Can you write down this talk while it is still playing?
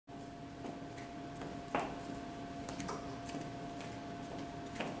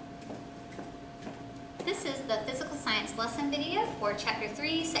science lesson video for chapter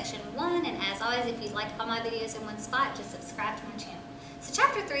 3, section 1, and as always, if you'd like all my videos in one spot, just subscribe to my channel. So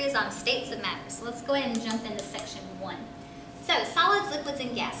chapter 3 is on states of matter, so let's go ahead and jump into section 1. So, solids, liquids,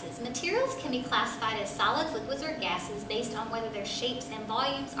 and gases. Materials can be classified as solids, liquids, or gases based on whether their shapes and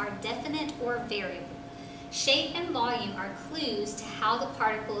volumes are definite or variable. Shape and volume are clues to how the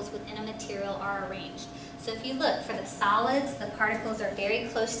particles within a material are arranged. So if you look, for the solids, the particles are very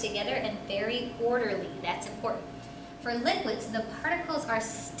close together and very orderly. That's important. For liquids, the particles are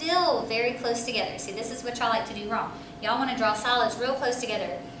still very close together. See, this is what y'all like to do wrong. Y'all want to draw solids real close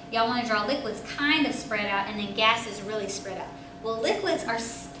together. Y'all want to draw liquids kind of spread out and then gases really spread out. Well, liquids are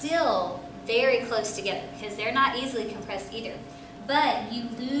still very close together because they're not easily compressed either. But you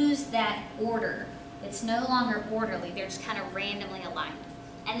lose that order. It's no longer orderly. They're just kind of randomly aligned.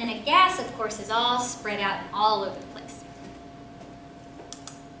 And then a gas, of course, is all spread out and all over the place.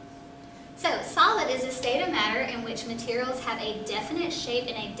 So, solid is a state of matter in which materials have a definite shape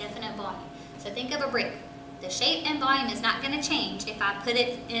and a definite volume. So think of a brick. The shape and volume is not going to change if I put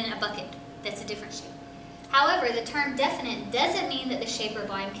it in a bucket that's a different shape. However, the term definite doesn't mean that the shape or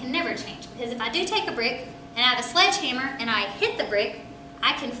volume can never change. Because if I do take a brick and I have a sledgehammer and I hit the brick,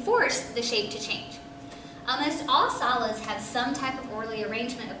 I can force the shape to change. Almost all solids have some type of orderly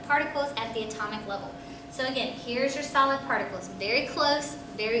arrangement of particles at the atomic level. So again, here's your solid particles. Very close,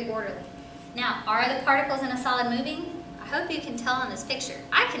 very orderly. Now, are the particles in a solid moving? I hope you can tell on this picture.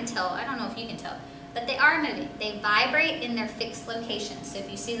 I can tell. I don't know if you can tell. But they are moving. They vibrate in their fixed locations. So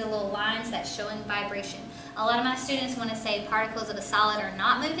if you see the little lines, that's showing vibration. A lot of my students want to say particles of a solid are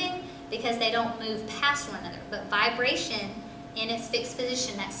not moving because they don't move past one another. But vibration in its fixed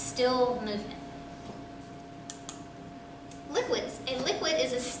position, that's still movement. Liquids. A liquid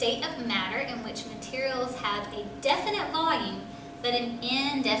is a state of matter in which materials have a definite volume but an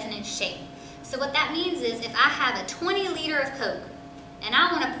indefinite shape. So what that means is if I have a 20 liter of Coke and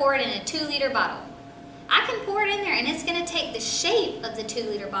I want to pour it in a 2 liter bottle, I can pour it in there and it's going to take the shape of the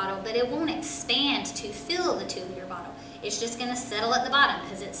 2 liter bottle, but it won't expand to fill the 2 liter bottle. It's just going to settle at the bottom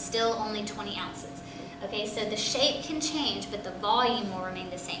because it's still only 20 ounces. Okay, so the shape can change, but the volume will remain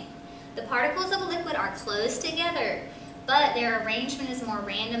the same. The particles of a liquid are close together, but their arrangement is more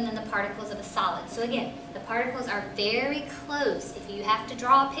random than the particles of a solid. So again, the particles are very close. If you have to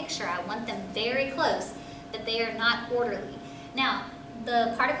draw a picture, I want them very close, but they are not orderly. Now,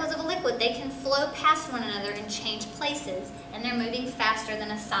 the particles of a liquid, they can flow past one another and change places, and they're moving faster than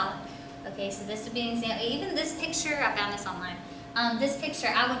a solid. Okay, so this would be an example. Even this picture, I found this online. This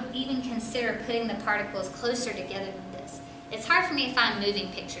picture, I would even consider putting the particles closer together than this. It's hard for me to find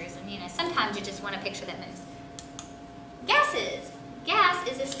moving pictures, and sometimes you just want a picture that moves. Gases. Gas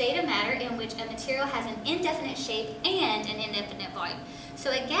is a state of matter in which a material has an indefinite shape and an indefinite volume. So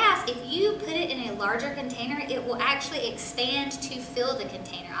a gas, if you put it in a larger container, it will actually expand to fill the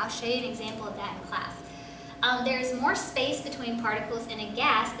container. I'll show you an example of that in class. There is more space between particles in a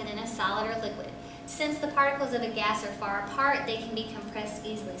gas than in a solid or liquid. Since the particles of a gas are far apart, they can be compressed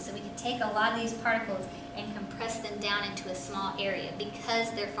easily. So we can take a lot of these particles and compress them down into a small area because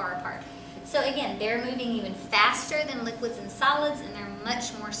they're far apart. So again, they're moving even faster than liquids and solids, and they're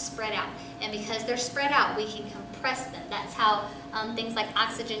much more spread out. And because they're spread out, we can compress them. That's how things like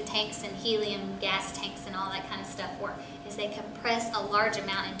oxygen tanks and helium gas tanks and all that kind of stuff work, is they compress a large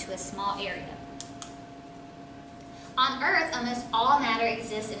amount into a small area. On Earth, almost all matter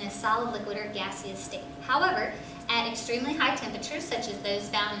exists in a solid, liquid, or gaseous state. However, at extremely high temperatures, such as those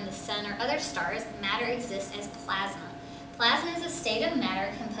found in the sun or other stars, matter exists as plasma. Plasma is a state of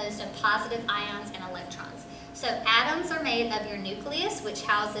matter composed of positive ions and electrons. So atoms are made of your nucleus, which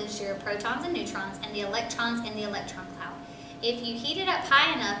houses your protons and neutrons, and the electrons in the electron cloud. If you heat it up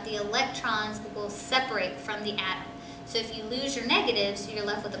high enough, the electrons will separate from the atom. So if you lose your negatives, you're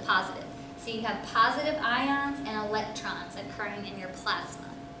left with a positive. So you have positive ions and electrons occurring in your plasma.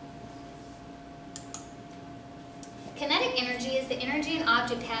 Kinetic energy is the energy an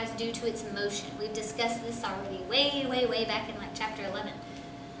object has due to its motion. We've discussed this already way back in like chapter 11.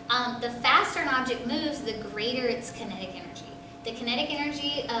 The faster an object moves, the greater its kinetic energy. The kinetic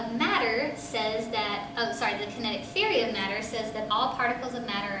energy of matter says that, the kinetic theory of matter says that all particles of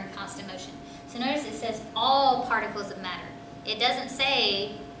matter are in constant motion. So notice it says all particles of matter. It doesn't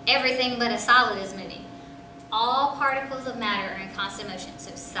say everything but a solid is moving. All particles of matter are in constant motion.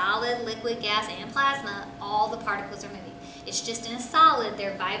 So solid, liquid, gas, and plasma, all the particles are moving. It's just in a solid,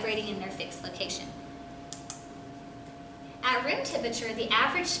 they're vibrating in their fixed location. At room temperature, the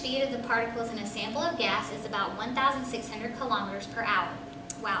average speed of the particles in a sample of gas is about 1,600 kilometers per hour.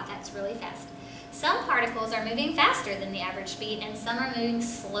 Wow, that's really fast. Some particles are moving faster than the average speed and some are moving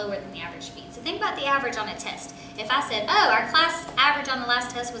slower than the average speed. So think about the average on a test. If I said, oh, our class average on the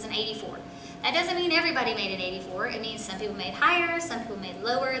last test was an 84. That doesn't mean everybody made an 84. It means some people made higher, some people made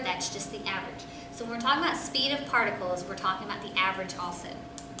lower. That's just the average. So when we're talking about speed of particles, we're talking about the average also.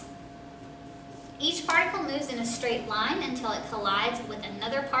 Each particle moves in a straight line until it collides with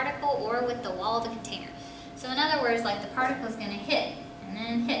another particle or with the wall of a container. So in other words, like the particle is going to hit, and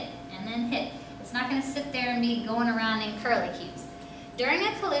then hit, and then hit. It's not going to sit there and be going around in curly cues. During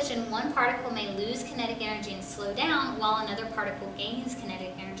a collision, one particle may lose kinetic energy and slow down, while another particle gains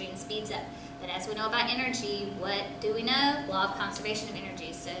kinetic energy and speeds up. But as we know about energy, what do we know? Law of conservation of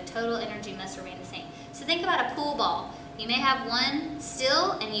energy. So total energy must remain the same. So think about a pool ball. You may have one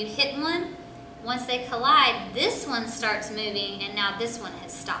still and you hit one. Once they collide, this one starts moving and now this one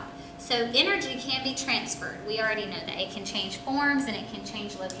has stopped. So energy can be transferred. We already know that. It can change forms and it can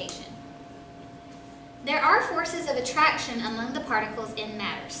change location. There are forces of attraction among the particles in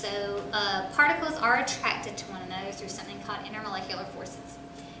matter. So particles are attracted to one another through something called intermolecular forces.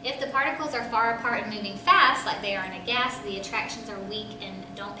 If the particles are far apart and moving fast, like they are in a gas, the attractions are weak and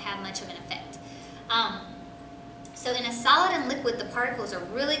don't have much of an effect. So in a solid and liquid, the particles are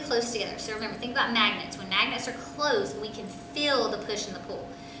really close together. So remember, think about magnets. When magnets are close, we can feel the push and the pull.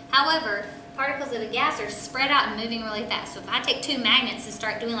 However, particles of a gas are spread out and moving really fast. So if I take two magnets and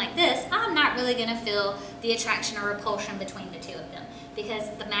start doing like this, I'm not really going to feel the attraction or repulsion between the two of them because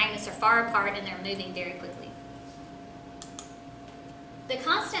the magnets are far apart and they're moving very quickly. The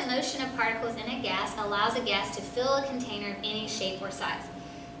constant motion of particles in a gas allows a gas to fill a container of any shape or size.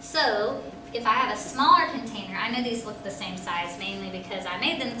 So if I have a smaller container, I know these look the same size mainly because I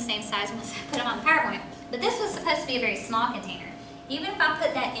made them the same size once I put them on the PowerPoint, but this was supposed to be a very small container. Even if I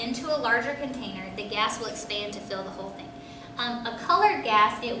put that into a larger container, the gas will expand to fill the whole thing. A colored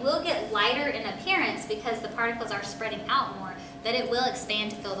gas, it will get lighter in appearance because the particles are spreading out more, but it will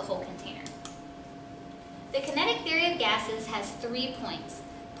expand to fill the whole container. The kinetic theory of gases has 3 points.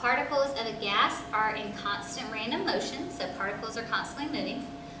 Particles of a gas are in constant random motion, so particles are constantly moving.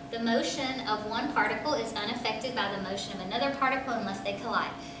 The motion of one particle is unaffected by the motion of another particle unless they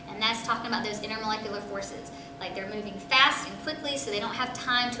collide. And that's talking about those intermolecular forces. Like they're moving fast and quickly so they don't have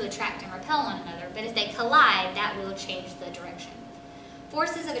time to attract and repel one another. But if they collide, that will change the direction.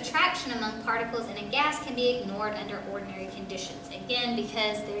 Forces of attraction among particles in a gas can be ignored under ordinary conditions. Again,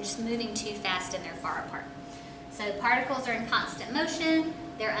 because they're just moving too fast and they're far apart. So particles are in constant motion,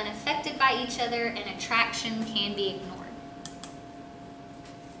 they're unaffected by each other, and attraction can be ignored.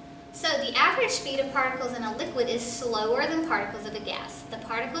 So the average speed of particles in a liquid is slower than particles of a gas. The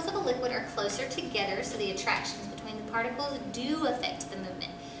particles of a liquid are closer together, so the attractions between the particles do affect the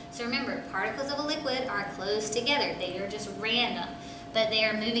movement. So remember, particles of a liquid are close together. They are just random, but they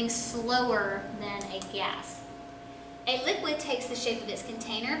are moving slower than a gas. A liquid takes the shape of its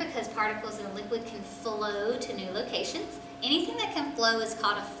container because particles in a liquid can flow to new locations. Anything that can flow is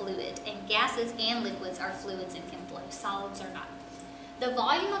called a fluid, and gases and liquids are fluids and can flow. Solids are not. The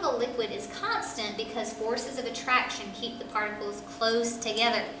volume of a liquid is constant because forces of attraction keep the particles close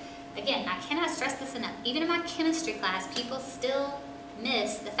together. Again, I cannot stress this enough. Even in my chemistry class, people still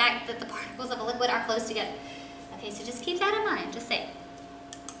miss the fact that the particles of a liquid are close together. Okay, so just keep that in mind. Just say it.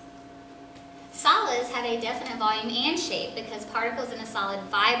 Solids have a definite volume and shape because particles in a solid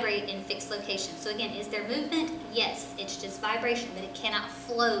vibrate in fixed locations. So again, is there movement? Yes, it's just vibration, but it cannot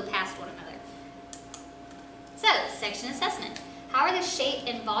flow past one another. So, section assessment. How are the shape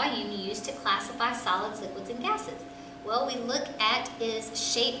and volume used to classify solids, liquids, and gases? Well, we look at is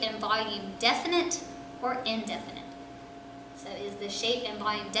shape and volume definite or indefinite? So is the shape and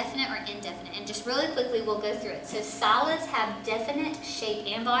volume definite or indefinite? And just really quickly, we'll go through it. So solids have definite shape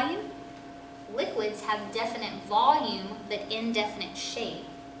and volume. Liquids have definite volume but indefinite shape.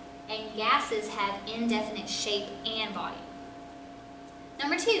 And gases have indefinite shape and volume.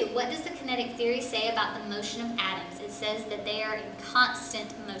 Number 2, what does the kinetic theory say about the motion of atoms? It says that they are in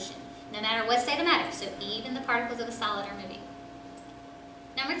constant motion, no matter what state of matter. So even the particles of a solid are moving.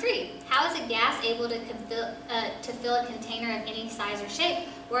 Number 3, how is a gas able to fill a container of any size or shape?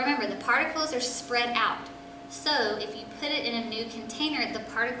 Well, remember, the particles are spread out. So if you put it in a new container, the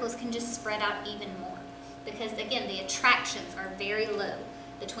particles can just spread out even more. Because again, the attractions are very low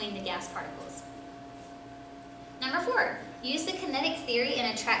between the gas particles. Number 4, use the kinetic theory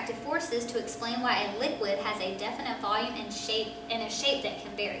and attractive forces to explain why a liquid has a definite volume and a shape that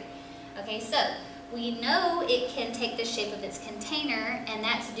can vary. Okay, so we know it can take the shape of its container, and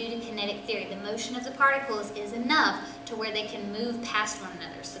that's due to kinetic theory. The motion of the particles is enough to where they can move past one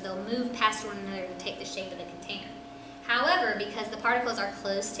another. So they'll move past one another to take the shape of the container. However, because the particles are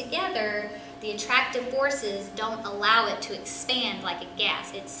close together, the attractive forces don't allow it to expand like a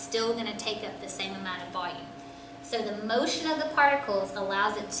gas. It's still going to take up the same amount of volume. So the motion of the particles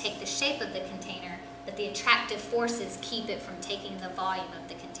allows it to take the shape of the container, but the attractive forces keep it from taking the volume of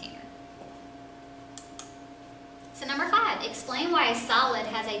the container. So number 5, explain why a solid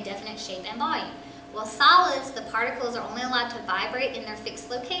has a definite shape and volume. Well, solids, the particles are only allowed to vibrate in their fixed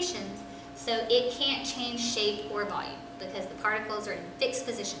locations, so it can't change shape or volume because the particles are in fixed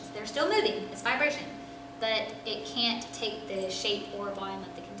positions. They're still moving, it's vibration, but it can't take the shape or volume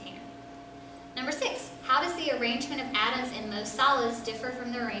of the container. Number 6, how does the arrangement of atoms in most solids differ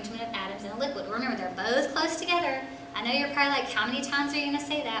from the arrangement of atoms in a liquid? Remember, they're both close together. I know you're probably like, how many times are you going to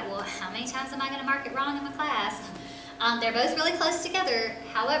say that? Well, how many times am I going to mark it wrong in my class? They're both really close together.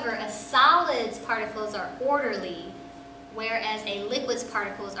 However, a solid's particles are orderly, whereas a liquid's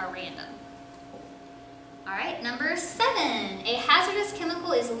particles are random. All right, number 7, a hazardous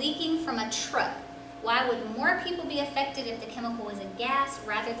chemical is leaking from a truck. Why would more people be affected if the chemical was a gas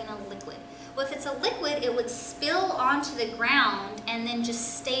rather than a liquid? Well, if it's a liquid, it would spill onto the ground and then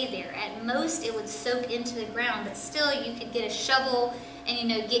just stay there. At most, it would soak into the ground, but still you could get a shovel and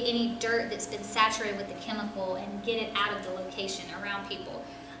get any dirt that's been saturated with the chemical and get it out of the location around people.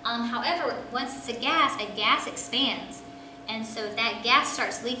 However, once it's a gas expands. And so if that gas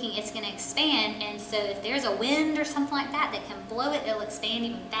starts leaking, it's going to expand. And so if there's a wind or something like that that can blow it, it'll expand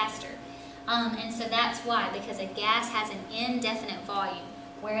even faster. And so that's why, because a gas has an indefinite volume,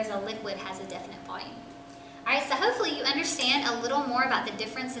 whereas a liquid has a definite volume. All right, so hopefully you understand a little more about the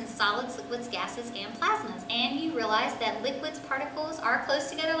difference in solids, liquids, gases, and plasmas. And you realize that liquids' particles are close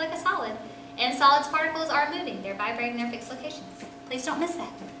together like a solid, and solids' particles are moving. They're vibrating in their fixed locations. Please don't miss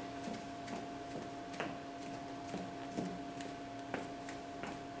that.